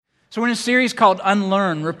So we're in a series called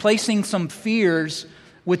Unlearn, replacing some fears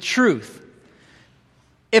with truth.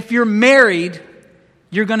 If you're married,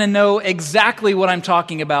 you're going to know exactly what I'm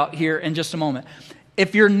talking about here in just a moment.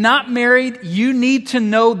 If you're not married, you need to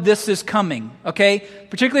know this is coming, okay?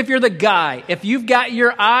 Particularly if you're the guy. If you've got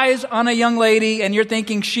your eyes on a young lady and you're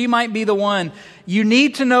thinking she might be the one, you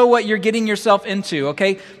need to know what you're getting yourself into,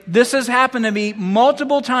 okay? This has happened to me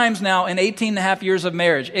multiple times now in 18 and a half years of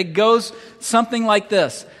marriage. It goes something like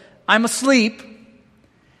this. I'm asleep,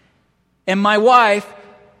 and my wife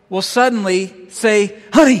will suddenly say,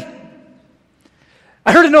 "Honey,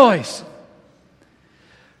 I heard a noise.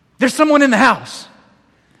 There's someone in the house."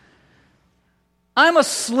 I'm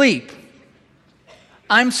asleep.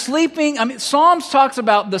 I'm sleeping. Psalms talks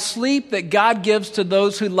about the sleep that God gives to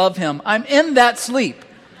those who love Him. I'm in that sleep,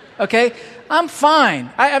 okay? I'm fine.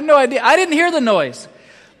 I have no idea. I didn't hear the noise.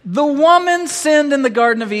 The woman sinned in the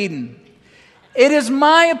Garden of Eden. It is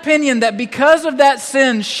my opinion that because of that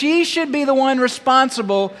sin, she should be the one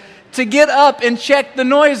responsible to get up and check the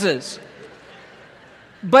noises.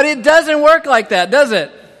 But it doesn't work like that, does it?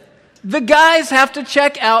 The guys have to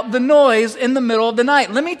check out the noise in the middle of the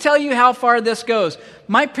night. Let me tell you how far this goes.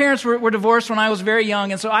 My parents were divorced when I was very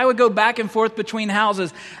young, and so I would go back and forth between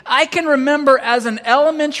houses. I can remember as an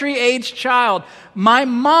elementary age child, my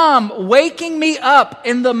mom waking me up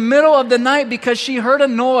in the middle of the night because she heard a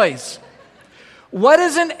noise. What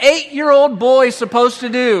is an 8-year-old boy supposed to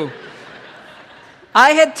do? I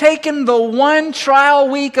had taken the one trial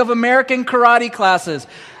week of American karate classes.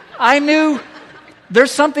 I knew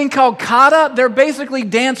there's something called kata. They're basically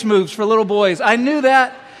dance moves for little boys. I knew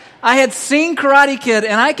that. I had seen Karate Kid,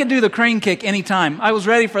 and I could do the crane kick anytime. I was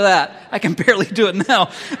ready for that. I can barely do it now.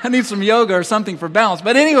 I need some yoga or something for balance.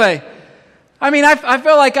 But anyway, I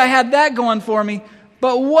feel like I had that going for me.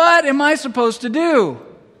 But what am I supposed to do?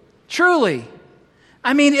 Truly.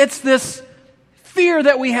 It's this fear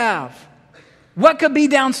that we have. What could be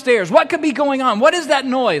downstairs? What could be going on? What is that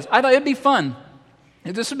noise? I thought it'd be fun.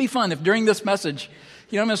 This would be fun if during this message,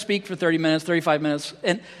 I'm going to speak for 30 minutes, 35 minutes,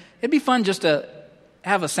 and it'd be fun just to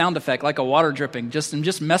have a sound effect like a water dripping,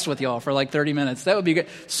 just mess with y'all for like 30 minutes. That would be good.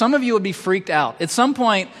 Some of you would be freaked out. At some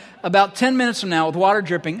point, about 10 minutes from now, with water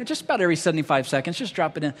dripping, just about every 75 seconds, just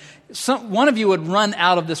drop it in. One of you would run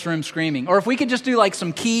out of this room screaming. Or if we could just do like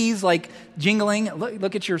some keys, like jingling,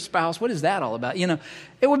 look at your spouse, what is that all about?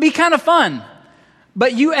 It would be kind of fun.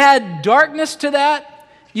 But you add darkness to that,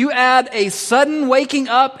 you add a sudden waking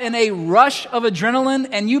up and a rush of adrenaline,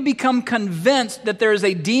 and you become convinced that there is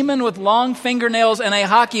a demon with long fingernails and a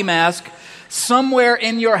hockey mask somewhere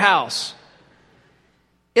in your house.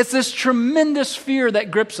 It's this tremendous fear that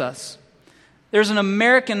grips us. There's an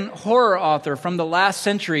American horror author from the last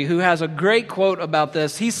century who has a great quote about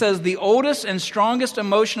this. He says, "The oldest and strongest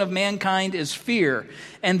emotion of mankind is fear,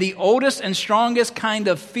 and the oldest and strongest kind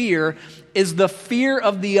of fear is the fear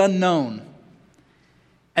of the unknown."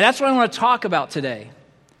 And that's what I want to talk about today.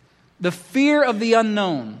 The fear of the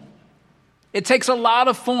unknown. It takes a lot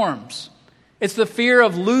of forms. It's the fear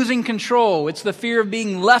of losing control. It's the fear of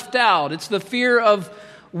being left out. It's the fear of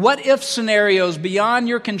what-if scenarios beyond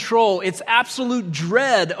your control. It's absolute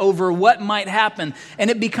dread over what might happen. And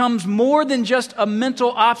it becomes more than just a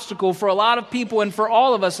mental obstacle for a lot of people and for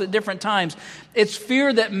all of us at different times. It's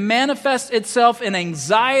fear that manifests itself in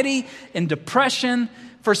anxiety, in depression.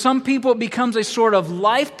 For some people, it becomes a sort of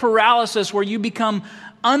life paralysis where you become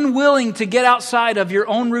unwilling to get outside of your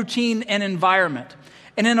own routine and environment.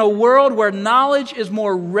 And in a world where knowledge is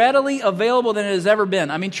more readily available than it has ever been.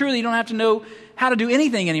 Truly, you don't have to know how to do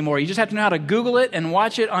anything anymore. You just have to know how to Google it and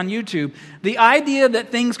watch it on YouTube. The idea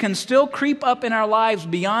that things can still creep up in our lives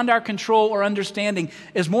beyond our control or understanding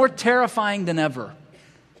is more terrifying than ever.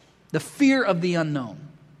 The fear of the unknown.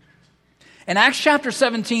 In Acts chapter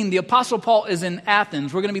 17, the Apostle Paul is in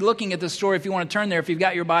Athens. We're going to be looking at this story if you want to turn there, if you've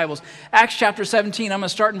got your Bibles. Acts chapter 17, I'm going to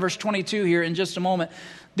start in verse 22 here in just a moment.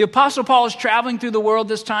 The Apostle Paul is traveling through the world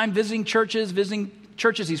this time, visiting churches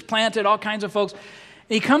he's planted, all kinds of folks.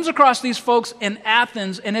 He comes across these folks in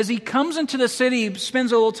Athens, and as he comes into the city, he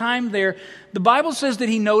spends a little time there, the Bible says that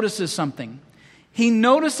he notices something. He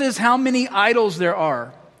notices how many idols there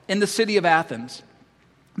are in the city of Athens.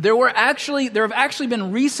 There have actually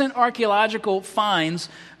been recent archaeological finds,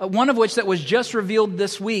 one of which that was just revealed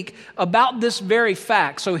this week, about this very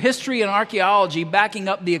fact. So history and archaeology backing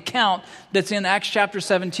up the account that's in Acts chapter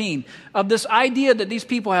 17 of this idea that these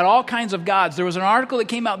people had all kinds of gods. There was an article that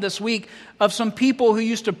came out this week of some people who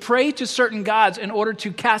used to pray to certain gods in order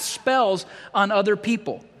to cast spells on other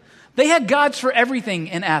people. They had gods for everything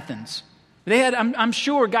in Athens. They had, I'm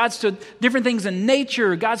sure, gods to different things in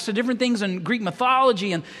nature, gods to different things in Greek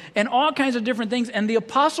mythology, and all kinds of different things. And the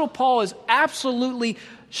Apostle Paul is absolutely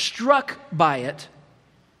struck by it.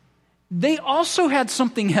 They also had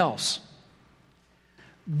something else.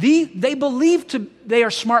 They believe they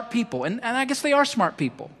are smart people, and I guess they are smart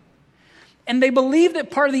people. And they believe that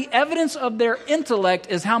part of the evidence of their intellect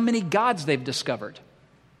is how many gods they've discovered.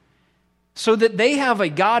 So that they have a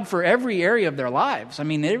God for every area of their lives. I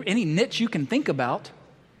mean, any niche you can think about.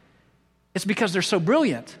 It's because they're so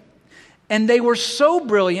brilliant. And they were so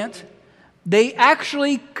brilliant, they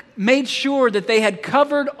actually made sure that they had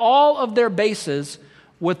covered all of their bases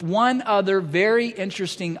with one other very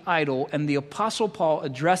interesting idol. And the Apostle Paul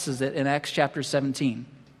addresses it in Acts chapter 17.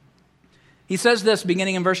 He says this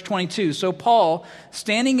beginning in verse 22. So Paul,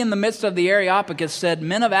 standing in the midst of the Areopagus, said,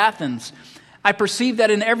 "Men of Athens, I perceive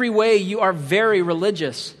that in every way you are very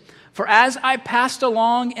religious. For as I passed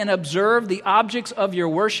along and observed the objects of your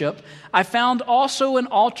worship, I found also an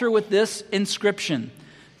altar with this inscription,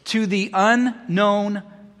 'To the unknown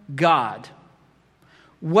God.'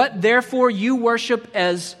 What therefore you worship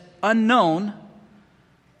as unknown,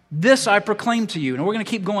 this I proclaim to you." And we're going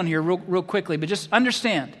to keep going here real quickly, but just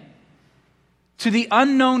understand. To the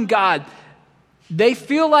unknown God. They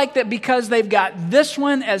feel like that because they've got this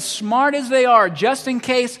one, as smart as they are, just in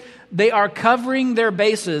case, they are covering their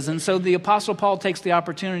bases. And so the Apostle Paul takes the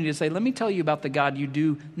opportunity to say, let me tell you about the God you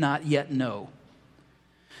do not yet know.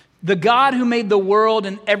 The God who made the world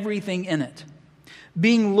and everything in it,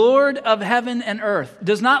 being Lord of heaven and earth,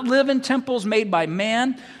 does not live in temples made by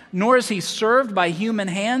man, nor is he served by human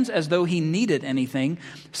hands as though he needed anything,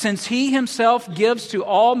 since he himself gives to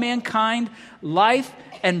all mankind life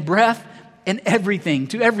and breath and everything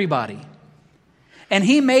to everybody. And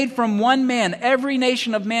he made from one man every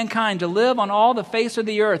nation of mankind to live on all the face of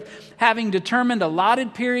the earth, having determined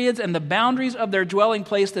allotted periods and the boundaries of their dwelling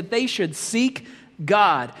place, that they should seek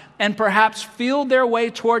God and perhaps feel their way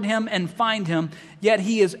toward him and find him. Yet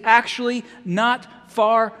he is actually not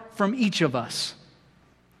far from each of us.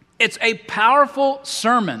 It's a powerful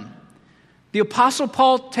sermon. The Apostle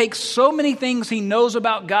Paul takes so many things he knows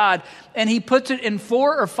about God and he puts it in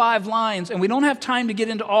 4 or 5 lines. And we don't have time to get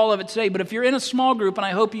into all of it today, but if you're in a small group, and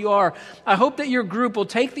I hope you are, I hope that your group will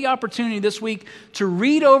take the opportunity this week to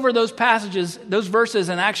read over those passages, those verses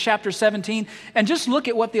in Acts chapter 17, and just look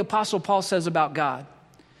at what the Apostle Paul says about God.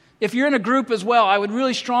 If you're in a group as well, I would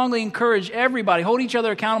really strongly encourage everybody, hold each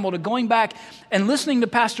other accountable to going back and listening to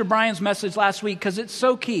Pastor Brian's message last week, because it's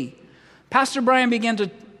so key. Pastor Brian began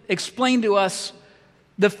to explain to us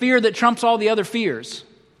the fear that trumps all the other fears.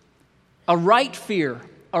 A right fear,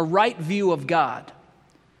 a right view of God.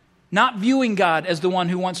 Not viewing God as the one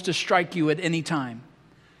who wants to strike you at any time,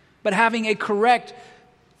 but having a correct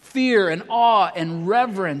fear and awe and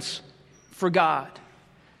reverence for God.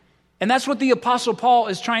 And that's what the Apostle Paul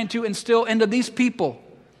is trying to instill into these people.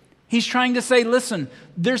 He's trying to say, listen,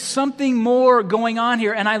 there's something more going on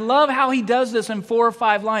here. And I love how he does this in 4 or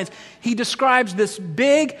 5 lines. He describes this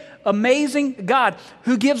big, amazing God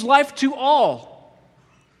who gives life to all.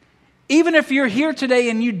 Even if you're here today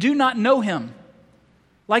and you do not know him,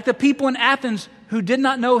 like the people in Athens who did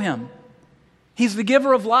not know him, he's the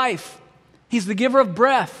giver of life. He's the giver of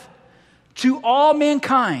breath to all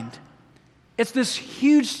mankind. It's this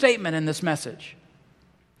huge statement in this message.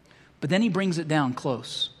 But then he brings it down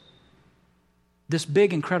close. This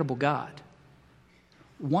big, incredible God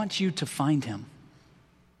wants you to find him.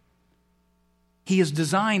 He has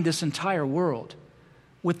designed this entire world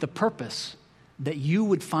with the purpose that you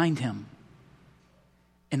would find him.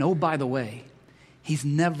 And oh, by the way, he's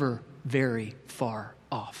never very far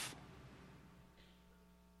off.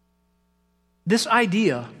 This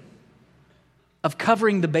idea of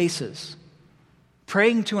covering the bases,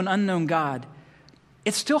 praying to an unknown God,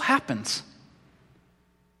 it still happens.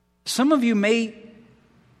 Some of you may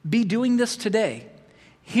be doing this today.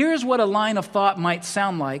 Here's what a line of thought might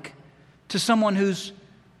sound like to someone who's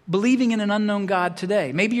believing in an unknown God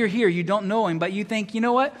today. Maybe you're here, you don't know him, but you think, you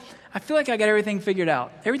know what? I feel like I got everything figured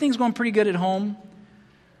out. Everything's going pretty good at home.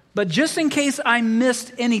 But just in case I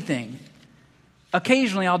missed anything,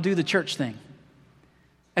 occasionally I'll do the church thing.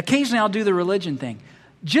 Occasionally I'll do the religion thing.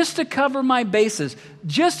 Just to cover my bases,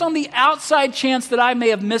 just on the outside chance that I may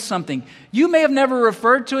have missed something. You may have never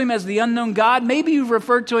referred to him as the unknown God. Maybe you've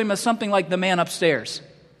referred to him as something like the man upstairs.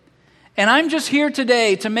 And I'm just here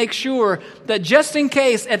today to make sure that just in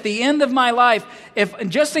case at the end of my life,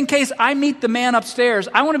 just in case I meet the man upstairs,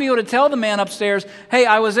 I want to be able to tell the man upstairs, hey,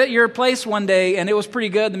 I was at your place one day and it was pretty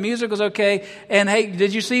good. The music was okay. And hey,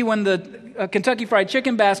 did you see when the Kentucky Fried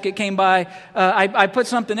Chicken basket came by, I put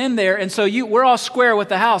something in there. And so we're all square with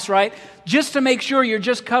the house, right? Just to make sure you're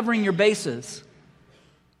just covering your bases.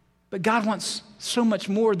 But God wants so much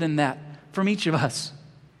more than that from each of us.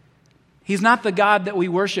 He's not the God that we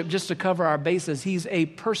worship just to cover our bases. He's a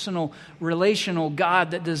personal, relational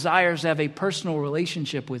God that desires to have a personal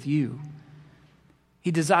relationship with you.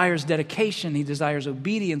 He desires dedication. He desires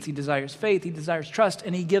obedience. He desires faith. He desires trust.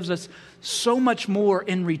 And He gives us so much more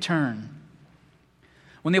in return.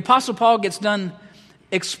 When the Apostle Paul gets done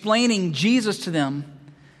explaining Jesus to them,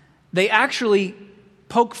 they actually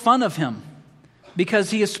poke fun of him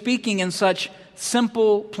because he is speaking in such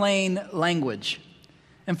simple, plain language.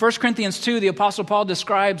 In 1 Corinthians 2, the Apostle Paul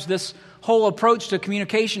describes this whole approach to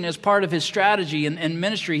communication as part of his strategy and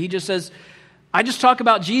ministry. He just says, I just talk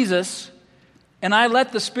about Jesus, and I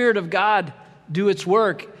let the Spirit of God do its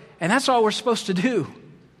work, and that's all we're supposed to do.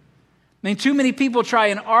 I mean, too many people try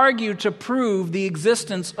and argue to prove the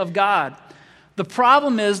existence of God. The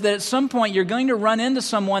problem is that at some point you're going to run into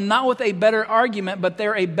someone not with a better argument, but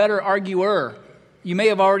they're a better arguer. You may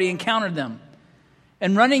have already encountered them.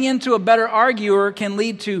 And running into a better arguer can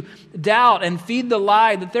lead to doubt and feed the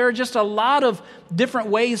lie that there are just a lot of different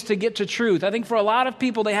ways to get to truth. I think for a lot of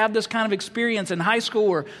people, they have this kind of experience in high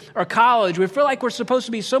school or college. We feel like we're supposed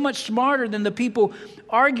to be so much smarter than the people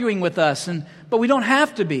arguing with us, but we don't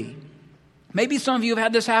have to be. Maybe some of you have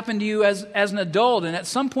had this happen to you as an adult, and at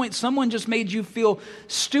some point someone just made you feel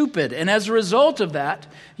stupid. And as a result of that,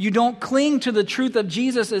 you don't cling to the truth of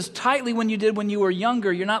Jesus as tightly when you did when you were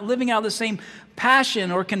younger. You're not living out the same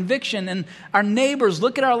passion or conviction. And our neighbors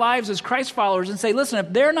look at our lives as Christ followers and say, listen,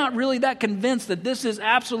 if they're not really that convinced that this is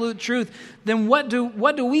absolute truth, then what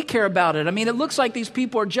do we care about it? I mean, it looks like these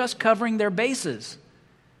people are just covering their bases.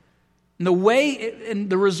 And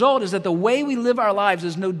the result is that the way we live our lives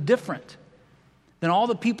is no different than all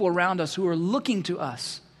the people around us who are looking to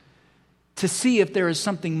us to see if there is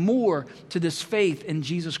something more to this faith in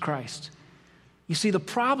Jesus Christ. You see, the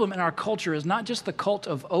problem in our culture is not just the cult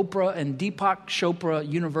of Oprah and Deepak Chopra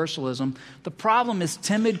universalism. The problem is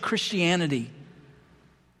timid Christianity.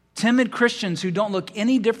 Timid Christians who don't look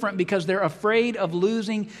any different because they're afraid of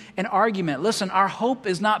losing an argument. Listen, our hope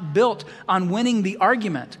is not built on winning the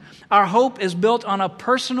argument. Our hope is built on a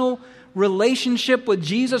personal relationship with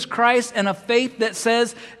Jesus Christ and a faith that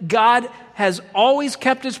says God has always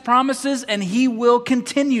kept His promises and He will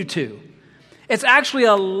continue to. It's actually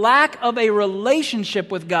a lack of a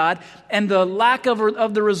relationship with God and the lack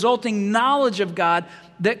of the resulting knowledge of God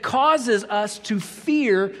that causes us to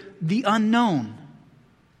fear the unknown.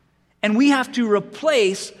 And we have to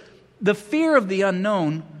replace the fear of the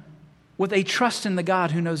unknown with a trust in the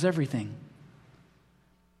God who knows everything.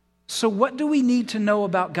 So what do we need to know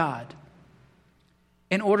about God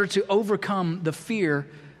in order to overcome the fear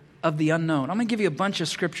of the unknown? I'm going to give you a bunch of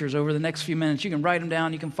scriptures over the next few minutes. You can write them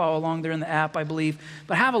down. You can follow along. They're in the app, I believe.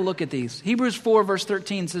 But have a look at these. Hebrews 4, verse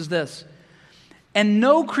 13 says this, "And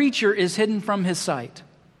no creature is hidden from His sight,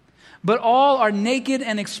 but all are naked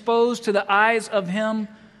and exposed to the eyes of Him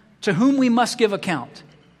to whom we must give account.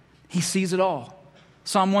 He sees it all."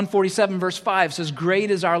 Psalm 147, verse 5 says,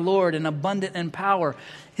 "Great is our Lord and abundant in power.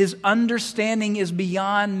 His understanding is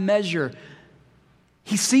beyond measure."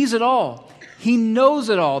 He sees it all. He knows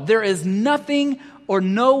it all. There is nothing or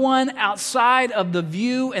no one outside of the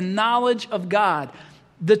view and knowledge of God.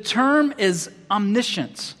 The term is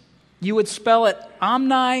omniscience. You would spell it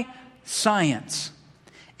omniscience.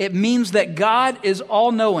 It means that God is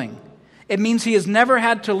all-knowing. It means He has never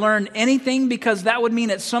had to learn anything because that would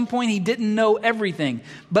mean at some point He didn't know everything.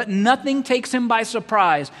 But nothing takes Him by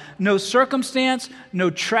surprise. No circumstance, no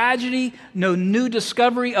tragedy, no new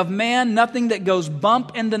discovery of man, nothing that goes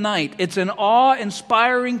bump in the night. It's an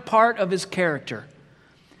awe-inspiring part of His character.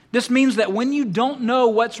 This means that when you don't know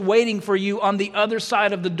what's waiting for you on the other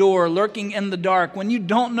side of the door, lurking in the dark, when you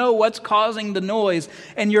don't know what's causing the noise,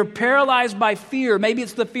 and you're paralyzed by fear, maybe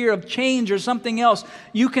it's the fear of change or something else,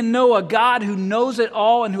 you can know a God who knows it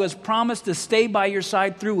all and who has promised to stay by your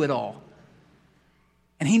side through it all.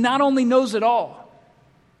 And He not only knows it all,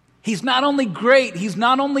 He's not only great, He's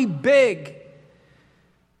not only big,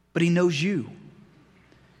 but He knows you.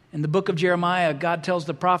 In the book of Jeremiah, God tells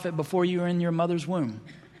the prophet, before you were in your mother's womb,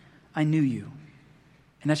 I knew you.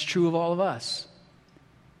 And that's true of all of us.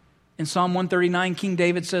 In Psalm 139, King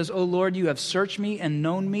David says, "O Lord, you have searched me and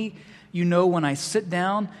known me. You know when I sit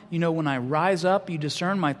down. You know when I rise up. You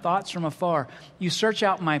discern my thoughts from afar. You search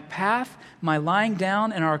out my path, my lying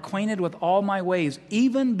down, and are acquainted with all my ways.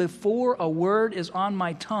 Even before a word is on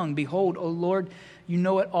my tongue, behold, O Lord, you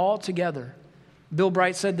know it all together. Bill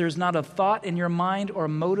Bright said, there's not a thought in your mind or a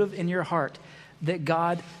motive in your heart that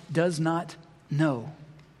God does not know.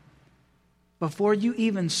 Before you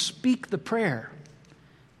even speak the prayer,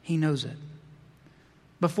 He knows it.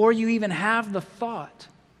 Before you even have the thought,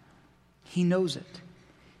 He knows it.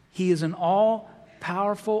 He is an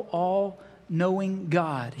all-powerful, all-knowing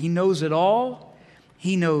God. He knows it all.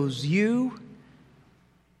 He knows you.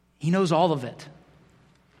 He knows all of it.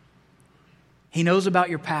 He knows about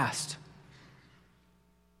your past.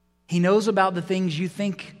 He knows about the things you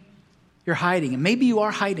think you're hiding. And maybe you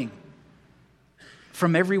are hiding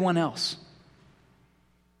from everyone else.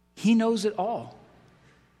 He knows it all.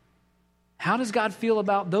 How does God feel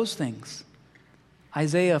about those things?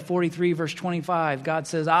 Isaiah 43, verse 25, God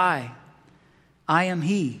says, I am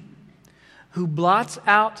He who blots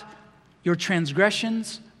out your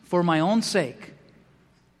transgressions for my own sake,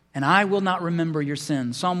 and I will not remember your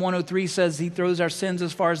sins. Psalm 103 says He throws our sins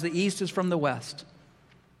as far as the east is from the west.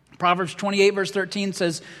 Proverbs 28, verse 13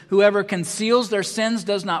 says, whoever conceals their sins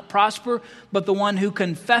does not prosper, but the one who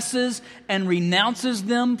confesses and renounces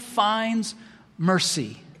them finds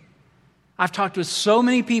mercy. I've talked with so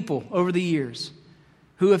many people over the years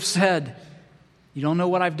who have said, you don't know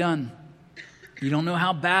what I've done. You don't know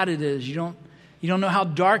how bad it is. You don't know how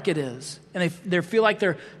dark it is. And they feel like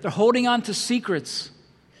they're holding on to secrets,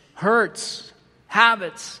 hurts,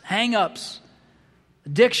 habits, hang-ups,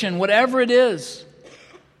 addiction, whatever it is.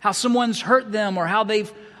 How someone's hurt them or how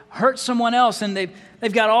they've hurt someone else, and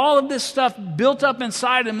they've got all of this stuff built up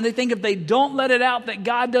inside them, and they think if they don't let it out that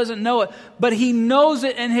God doesn't know it. But He knows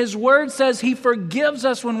it, and His Word says He forgives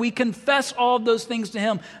us when we confess all of those things to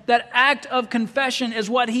Him. That act of confession is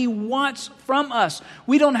what He wants from us.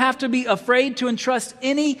 We don't have to be afraid to entrust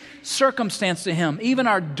any circumstance to Him, even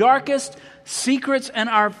our darkest secrets and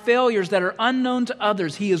our failures that are unknown to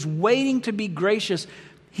others. He is waiting to be gracious.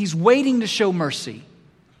 He's waiting to show mercy.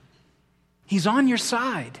 He's on your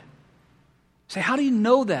side. Say, how do you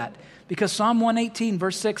know that? Because Psalm 118,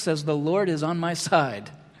 verse 6 says, the Lord is on my side.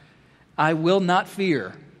 I will not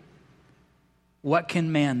fear. What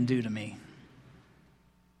can man do to me?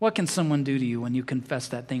 What can someone do to you when you confess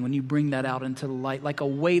that thing, when you bring that out into the light, like a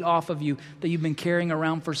weight off of you that you've been carrying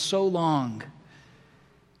around for so long?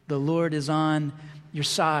 The Lord is on your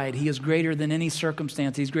side. He is greater than any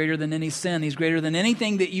circumstance. He's greater than any sin. He's greater than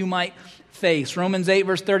anything that you might face. Romans 8,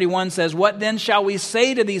 verse 31 says, what then shall we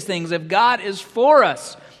say to these things? If God is for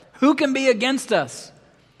us, who can be against us?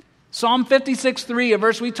 Psalm 56:3, a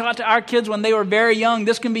verse we taught to our kids when they were very young.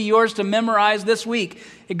 This can be yours to memorize this week.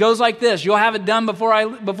 It goes like this. You'll have it done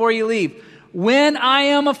before you leave. When I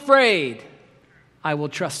am afraid, I will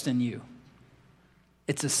trust in you.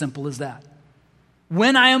 It's as simple as that.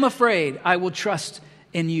 When I am afraid, I will trust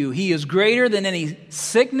in you. He is greater than any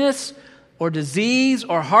sickness or disease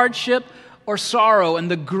or hardship or sorrow. And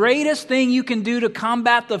the greatest thing you can do to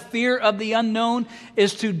combat the fear of the unknown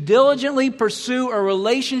is to diligently pursue a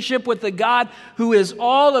relationship with the God who is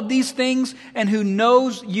all of these things and who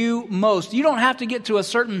knows you most. You don't have to get to a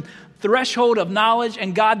certain threshold of knowledge,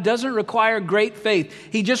 and God doesn't require great faith.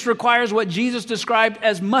 He just requires what Jesus described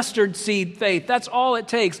as mustard seed faith. That's all it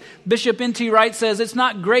takes. Bishop N.T. Wright says it's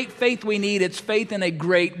not great faith we need, it's faith in a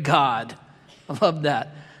great God. I love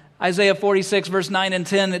that. Isaiah 46, verse 9 and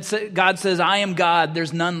 10, God says, I am God,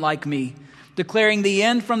 there's none like me. Declaring the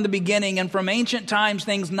end from the beginning and from ancient times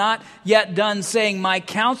things not yet done, saying, my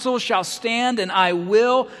counsel shall stand and I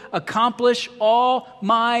will accomplish all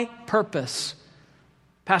my purpose.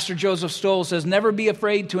 Pastor Joseph Stoll says, never be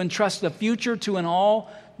afraid to entrust the future to an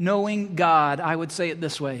all-knowing God. I would say it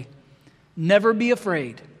this way. Never be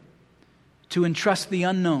afraid to entrust the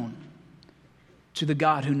unknown to the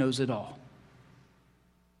God who knows it all.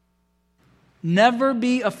 Never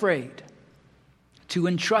be afraid to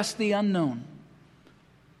entrust the unknown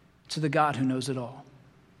to the God who knows it all.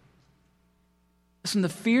 Listen, the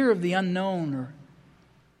fear of the unknown or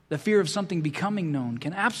the fear of something becoming known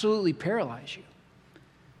can absolutely paralyze you.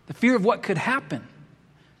 The fear of what could happen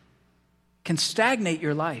can stagnate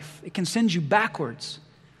your life. It can send you backwards,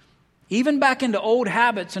 even back into old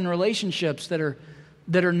habits and relationships that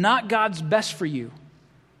are not God's best for you.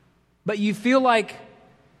 But you feel like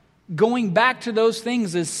going back to those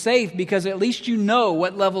things is safe because at least you know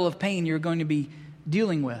what level of pain you're going to be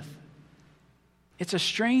dealing with. It's a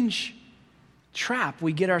strange trap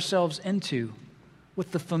we get ourselves into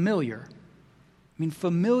with the familiar. I mean,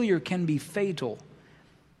 familiar can be fatal.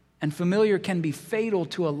 And familiar can be fatal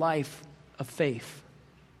to a life of faith.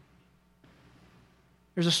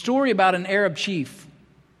 There's a story about an Arab chief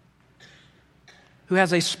who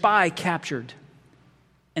has a spy captured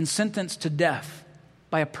and sentenced to death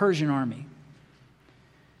by a Persian army.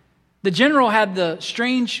 The general had the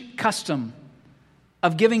strange custom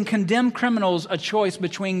of giving condemned criminals a choice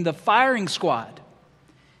between the firing squad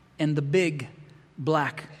and the big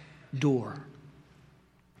black door.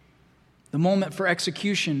 The moment for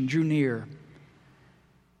execution drew near,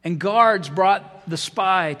 and guards brought the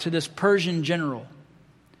spy to this Persian general.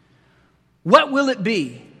 "What will it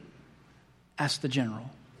be?" asked the general.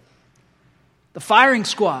 "The firing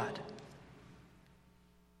squad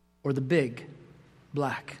or the big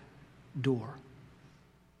black door?"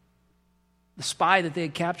 The spy that they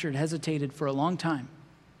had captured hesitated for a long time.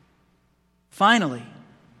 Finally,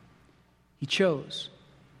 he chose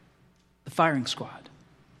the firing squad.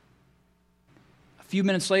 A few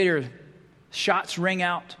minutes later, shots rang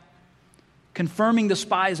out, confirming the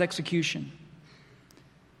spy's execution.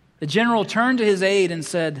 The general turned to his aide and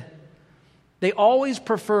said, "They always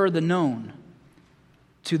prefer the known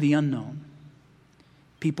to the unknown.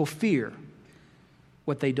 People fear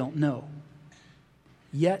what they don't know.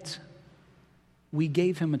 Yet, we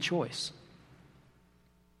gave him a choice."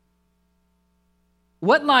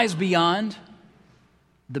 "What lies beyond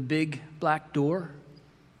the big black door?"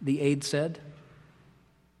 the aide said.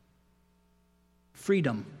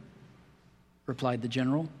 "Freedom," replied the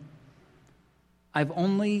general. "I've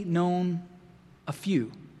only known a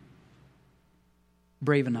few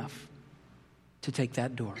brave enough to take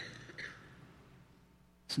that door."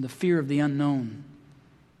 So the fear of the unknown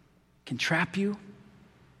can trap you,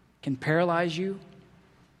 can paralyze you,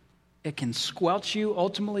 it can squelch you,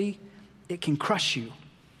 ultimately it can crush you.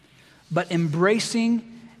 But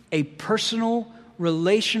embracing a personal,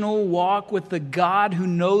 relational walk with the God who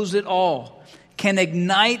knows it all can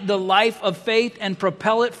ignite the life of faith and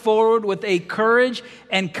propel it forward with a courage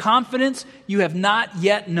and confidence you have not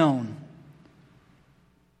yet known.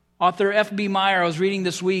 Author F.B. Meyer, I was reading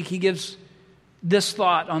this week, he gives this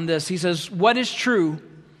thought on this. He says, "What is true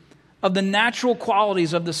of the natural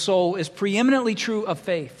qualities of the soul is preeminently true of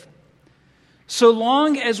faith. So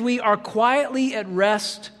long as we are quietly at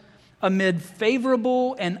rest amid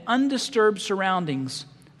favorable and undisturbed surroundings,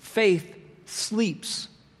 faith sleeps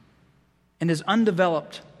and is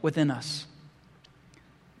undeveloped within us.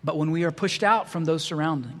 But when we are pushed out from those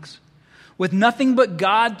surroundings, with nothing but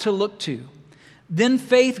God to look to, then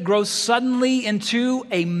faith grows suddenly into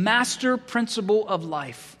a master principle of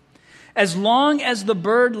life. As long as the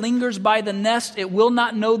bird lingers by the nest, it will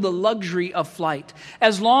not know the luxury of flight.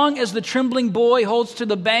 As long as the trembling boy holds to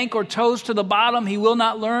the bank or toes to the bottom, he will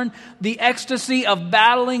not learn the ecstasy of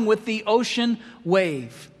battling with the ocean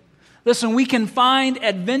wave. Listen, we can find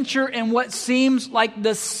adventure in what seems like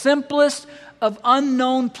the simplest of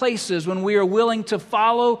unknown places when we are willing to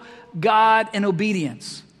follow God in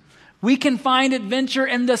obedience. We can find adventure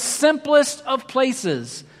in the simplest of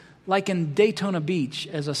places, like in Daytona Beach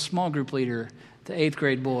as a small group leader to 8th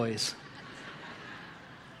grade boys.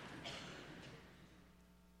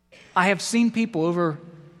 I have seen people over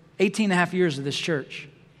 18 and a half years of this church.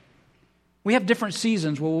 We have different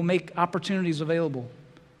seasons where we'll make opportunities available.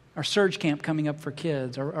 Our surge camp coming up for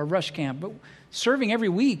kids, our rush camp, but serving every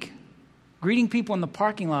week, greeting people in the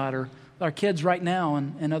parking lot or our kids right now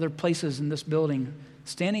and other places in this building,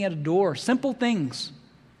 standing at a door, simple things.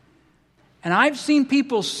 And I've seen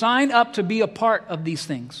people sign up to be a part of these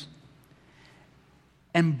things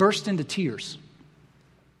and burst into tears.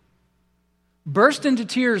 Burst into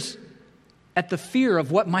tears at the fear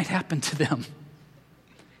of what might happen to them.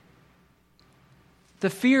 The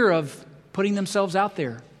fear of putting themselves out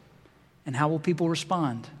there and how will people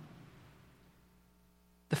respond.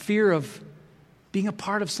 The fear of being a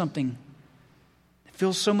part of something that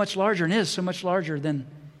feels so much larger and is so much larger than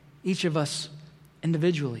each of us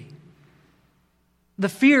individually. The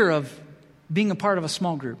fear of being a part of a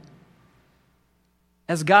small group.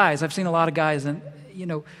 As guys, I've seen a lot of guys, and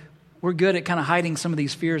we're good at kind of hiding some of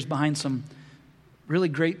these fears behind some really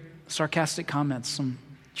great sarcastic comments, some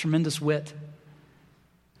tremendous wit.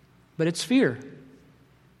 But it's fear.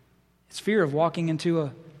 It's fear of walking into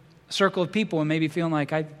a circle of people and maybe feeling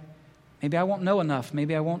like maybe I won't know enough.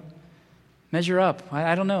 Maybe I won't measure up.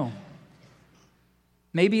 I don't know.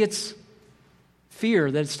 Maybe it's fear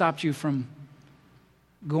that stopped you from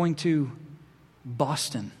going to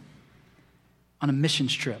Boston on a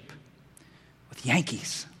missions trip with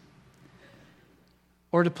Yankees,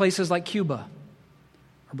 or to places like Cuba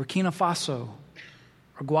or Burkina Faso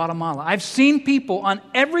or Guatemala. I've seen people on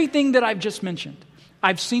everything that I've just mentioned.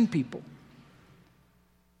 I've seen people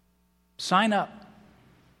sign up,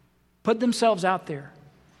 put themselves out there,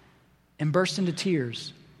 and burst into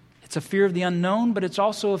tears. It's a fear of the unknown, but it's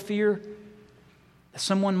also a fear that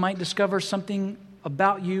someone might discover something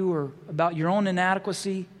about you or about your own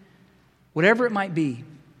inadequacy, whatever it might be.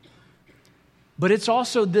 But it's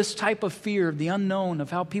also this type of fear of the unknown,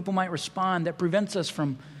 of how people might respond, that prevents us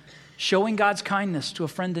from showing God's kindness to a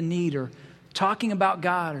friend in need, or talking about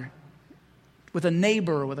God, or with a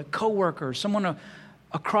neighbor, or with a coworker, or someone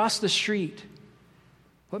across the street.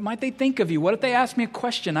 What might they think of you? What if they ask me a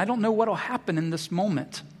question? I don't know what will happen in this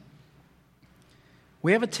moment.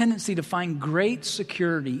 We have a tendency to find great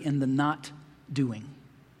security in the not doing.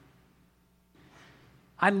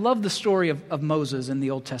 I love the story of Moses in the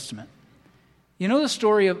Old Testament. You know the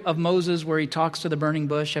story of Moses where he talks to the burning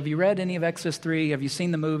bush? Have you read any of Exodus 3? Have you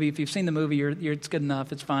seen the movie? If you've seen the movie, it's good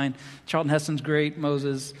enough. It's fine. Charlton Heston's great,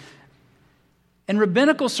 Moses. In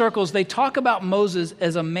rabbinical circles, they talk about Moses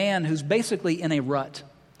as a man who's basically in a rut.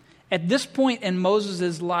 At this point in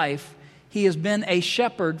Moses' life, he has been a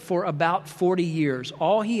shepherd for about 40 years.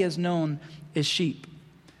 All he has known is sheep.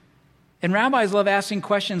 And rabbis love asking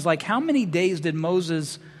questions like, how many days did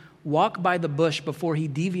Moses walk by the bush before he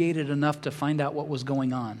deviated enough to find out what was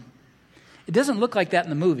going on? It doesn't look like that in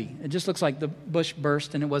the movie. It just looks like the bush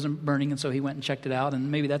burst and it wasn't burning, and so he went and checked it out,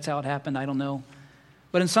 and maybe that's how it happened. I don't know.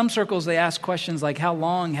 But in some circles, they ask questions like, how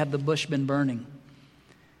long had the bush been burning?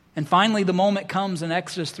 And finally, the moment comes in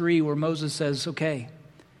Exodus 3 where Moses says, okay,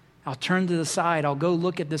 I'll turn to the side. I'll go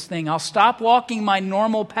look at this thing. I'll stop walking my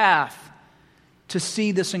normal path to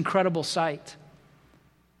see this incredible sight.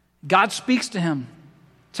 God speaks to him,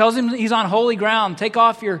 tells him he's on holy ground. Take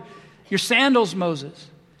off your sandals, Moses.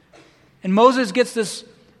 And Moses gets this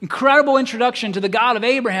incredible introduction to the God of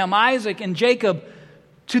Abraham, Isaac, and Jacob,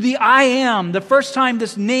 to the I am. The first time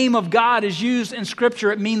this name of God is used in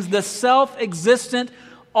Scripture, it means the self-existent,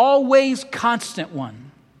 always constant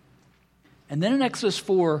one. And then in Exodus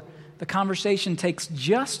 4, the conversation takes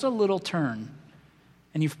just a little turn.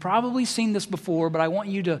 And you've probably seen this before, but I want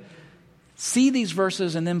you to see these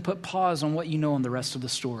verses and then put pause on what you know in the rest of the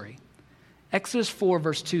story. Exodus 4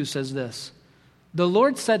 verse 2 says this: the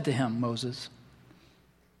Lord said to him, Moses,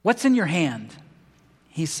 what's in your hand?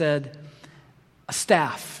 He said, a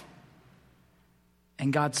staff.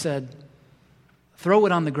 And God said, throw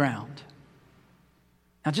it on the ground.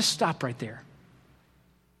 Now just stop right there.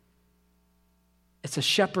 It's a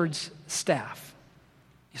shepherd's staff.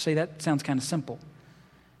 You say that sounds kind of simple.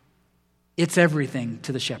 It's everything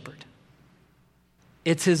to the shepherd.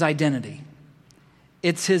 It's his identity.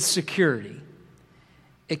 It's his security.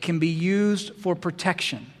 It can be used for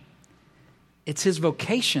protection. It's his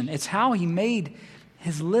vocation. It's how he made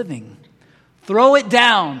his living. Throw it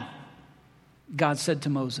down, God said to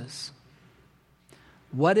Moses.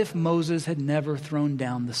 What if Moses had never thrown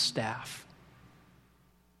down the staff?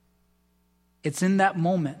 It's in that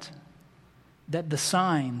moment that the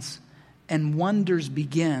signs and wonders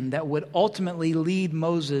begin that would ultimately lead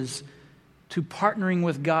Moses to partnering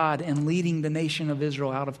with God and leading the nation of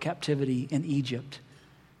Israel out of captivity in Egypt,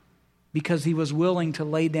 because he was willing to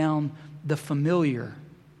lay down the familiar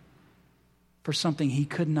for something he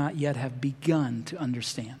could not yet have begun to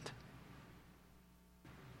understand.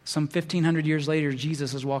 Some 1,500 years later,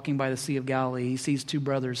 Jesus is walking by the Sea of Galilee. He sees two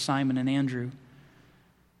brothers, Simon and Andrew.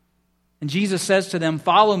 And Jesus says to them,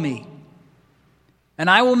 follow me, and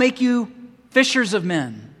I will make you fishers of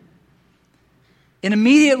men. And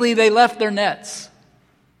immediately they left their nets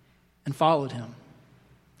and followed him.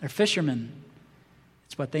 They're fishermen.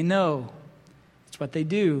 It's what they know. It's what they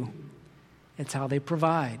do. It's how they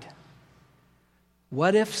provide.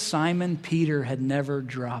 What if Simon Peter had never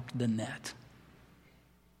dropped the net?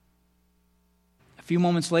 A few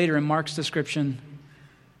moments later in Mark's description,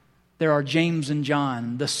 there are James and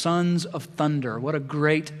John, the sons of thunder. What a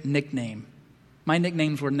great nickname. My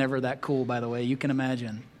nicknames were never that cool, by the way. You can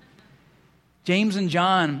imagine. James and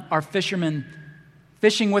John are fishermen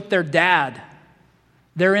fishing with their dad.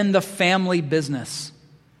 They're in the family business.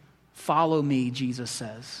 Follow me, Jesus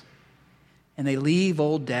says. And they leave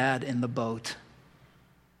old dad in the boat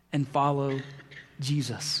and follow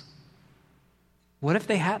Jesus. What if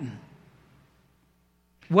they hadn't?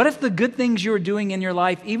 What if the good things you are doing in your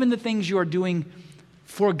life, even the things you are doing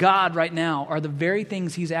for God right now, are the very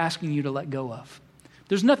things he's asking you to let go of?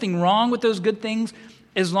 There's nothing wrong with those good things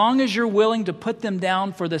as long as you're willing to put them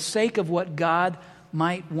down for the sake of what God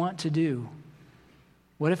might want to do.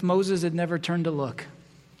 What if Moses had never turned to look?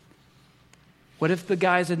 What if the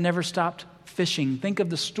guys had never stopped fishing? Think of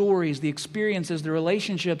the stories, the experiences, the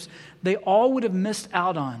relationships they all would have missed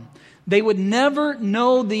out on. They would never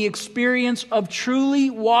know the experience of truly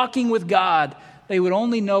walking with God they would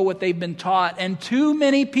only know what they've been taught. And too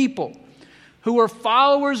many people who are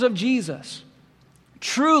followers of Jesus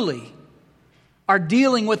truly are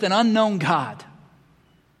dealing with an unknown God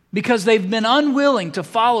because they've been unwilling to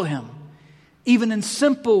follow him, even in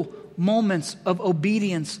simple moments of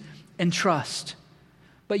obedience and trust.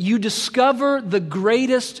 But you discover the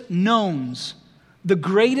greatest knowns, the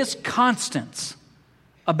greatest constants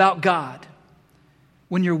about God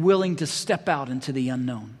when you're willing to step out into the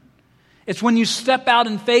unknown. It's when you step out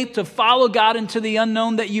in faith to follow God into the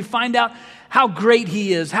unknown that you find out how great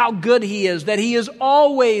he is, how good he is, that he is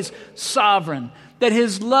always sovereign, that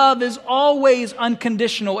his love is always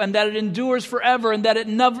unconditional, and that it endures forever, and that it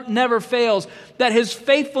never fails, that his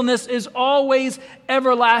faithfulness is always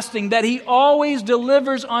everlasting, that he always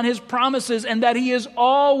delivers on his promises, and that he is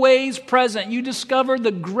always present. You discover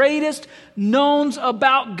the greatest knowns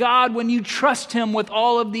about God when you trust him with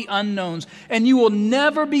all of the unknowns, and you will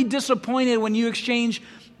never be disappointed when you exchange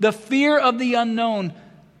the fear of the unknown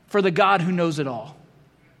for the God who knows it all.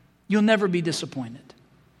 You'll never be disappointed.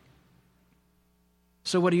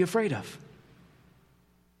 So what are you afraid of?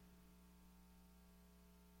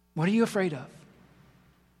 What are you afraid of?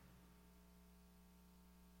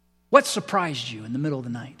 What surprised you in the middle of the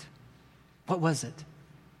night? What was it?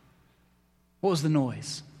 What was the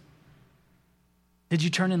noise? Did you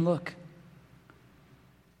turn and look?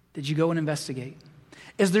 Did you go and investigate?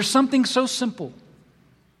 Is there something so simple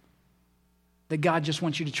that God just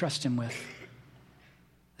wants you to trust him with?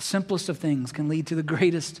 The simplest of things can lead to the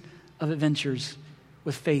greatest of adventures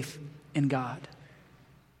with faith in God.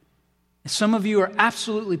 Some of you are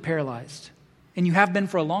absolutely paralyzed, and you have been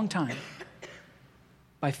for a long time,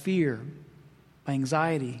 by fear, by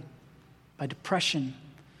anxiety, by depression.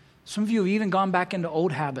 Some of you have even gone back into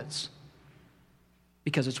old habits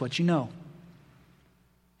because it's what you know.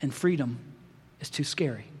 And freedom is too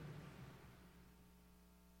scary.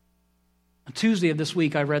 On Tuesday of this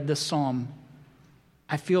week, I read this psalm.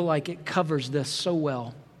 I feel like it covers this so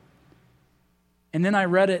well. And then I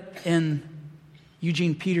read it in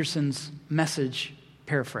Eugene Peterson's Message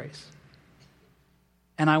paraphrase.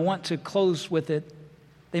 And I want to close with it.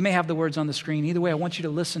 They may have the words on the screen. Either way, I want you to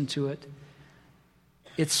listen to it.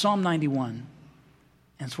 It's Psalm 91.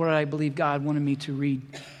 And it's what I believe God wanted me to read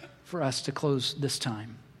for us to close this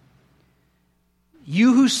time.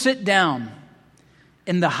 You who sit down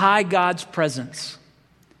in the high God's presence,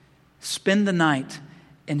 spend the night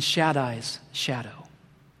in Shaddai's shadow.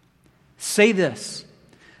 Say this: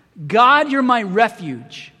 God, you're my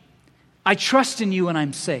refuge. I trust in you and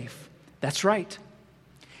I'm safe. That's right.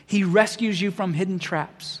 He rescues you from hidden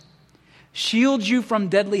traps, shields you from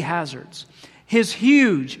deadly hazards. His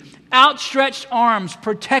huge, outstretched arms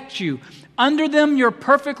protect you. Under them, you're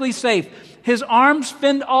perfectly safe. His arms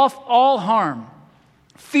fend off all harm.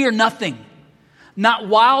 Fear nothing. Not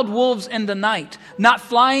wild wolves in the night, not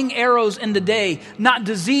flying arrows in the day, not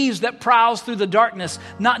disease that prowls through the darkness,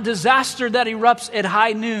 not disaster that erupts at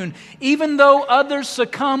high noon. Even though others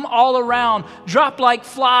succumb all around, drop like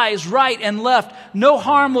flies right and left, no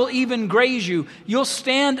harm will even graze you. You'll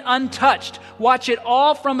stand untouched. Watch it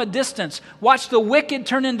all from a distance. Watch the wicked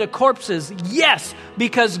turn into corpses. Yes,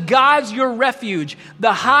 because God's your refuge,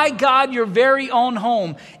 the high God, your very own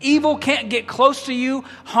home. Evil can't get close to you.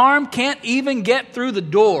 Harm can't even get through the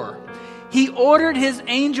door. He ordered his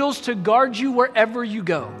angels to guard you wherever you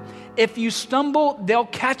go. If you stumble, they'll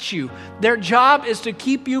catch you. Their job is to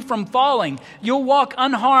keep you from falling. You'll walk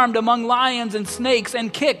unharmed among lions and snakes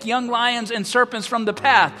and kick young lions and serpents from the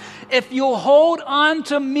path. If you'll hold on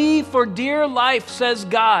to me for dear life, says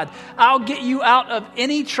God, I'll get you out of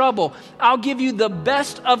any trouble. I'll give you the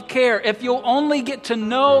best of care if you'll only get to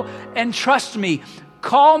know and trust me.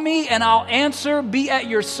 Call me and I'll answer, be at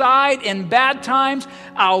your side in bad times.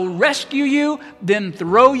 I'll rescue you, then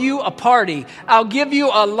throw you a party. I'll give you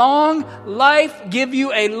a long life, give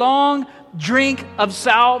you a long drink of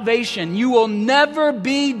salvation. You will never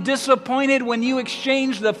be disappointed when you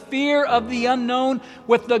exchange the fear of the unknown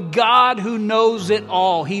with the God who knows it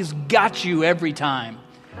all. He's got you every time.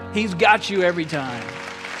 He's got you every time.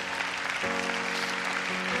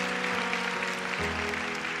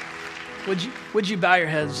 Would you bow your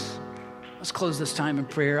heads? Let's close this time in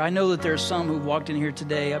prayer. I know that there are some who walked in here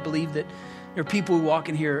today. I believe that there are people who walk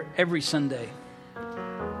in here every Sunday.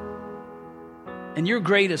 And your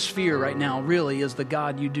greatest fear right now really is the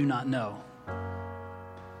God you do not know.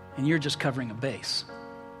 And you're just covering a base.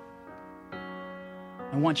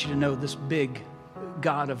 I want you to know this big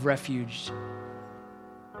God of refuge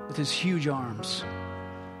with his huge arms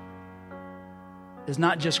is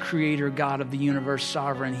not just creator, God of the universe,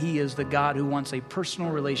 sovereign. He is the God who wants a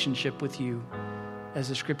personal relationship with you, as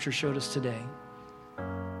the scripture showed us today.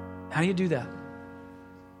 How do you do that?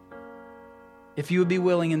 If you would be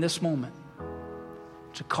willing in this moment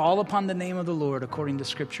to call upon the name of the Lord according to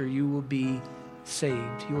Scripture, you will be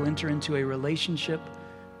saved. You will enter into a relationship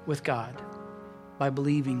with God by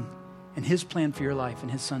believing in His plan for your life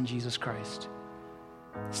and His Son, Jesus Christ.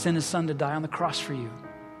 Sent His Son to die on the cross for you.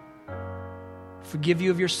 Forgive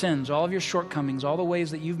you of your sins, all of your shortcomings, all the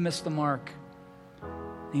ways that you've missed the mark.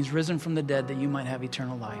 And He's risen from the dead that you might have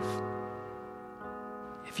eternal life.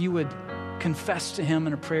 If you would confess to Him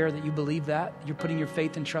in a prayer that you believe that, you're putting your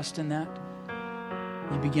faith and trust in that,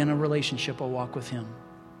 you begin a relationship, a walk with Him.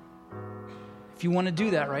 If you want to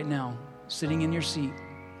do that right now, sitting in your seat,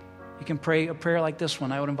 you can pray a prayer like this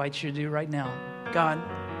one I would invite you to do right now. God,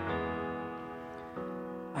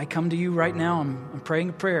 I come to you right now. I'm praying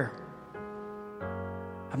a prayer.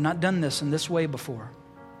 I've not done this in this way before.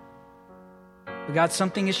 But God,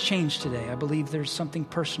 something has changed today. I believe there's something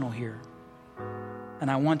personal here. And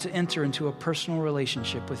I want to enter into a personal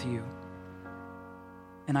relationship with you.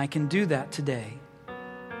 And I can do that today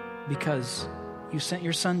because you sent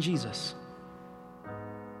your Son, Jesus,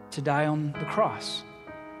 to die on the cross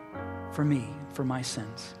for me, for my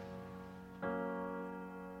sins.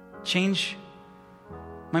 Change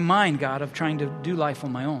my mind, God, of trying to do life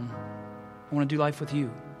on my own. I want to do life with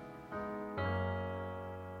you.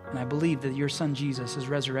 And I believe that your Son, Jesus, is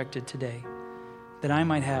resurrected today, that I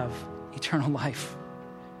might have eternal life.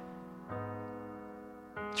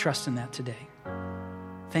 Trust in that today.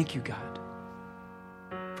 Thank you, God,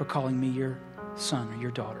 for calling me your son or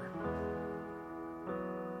your daughter.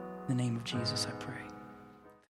 In the name of Jesus, I pray.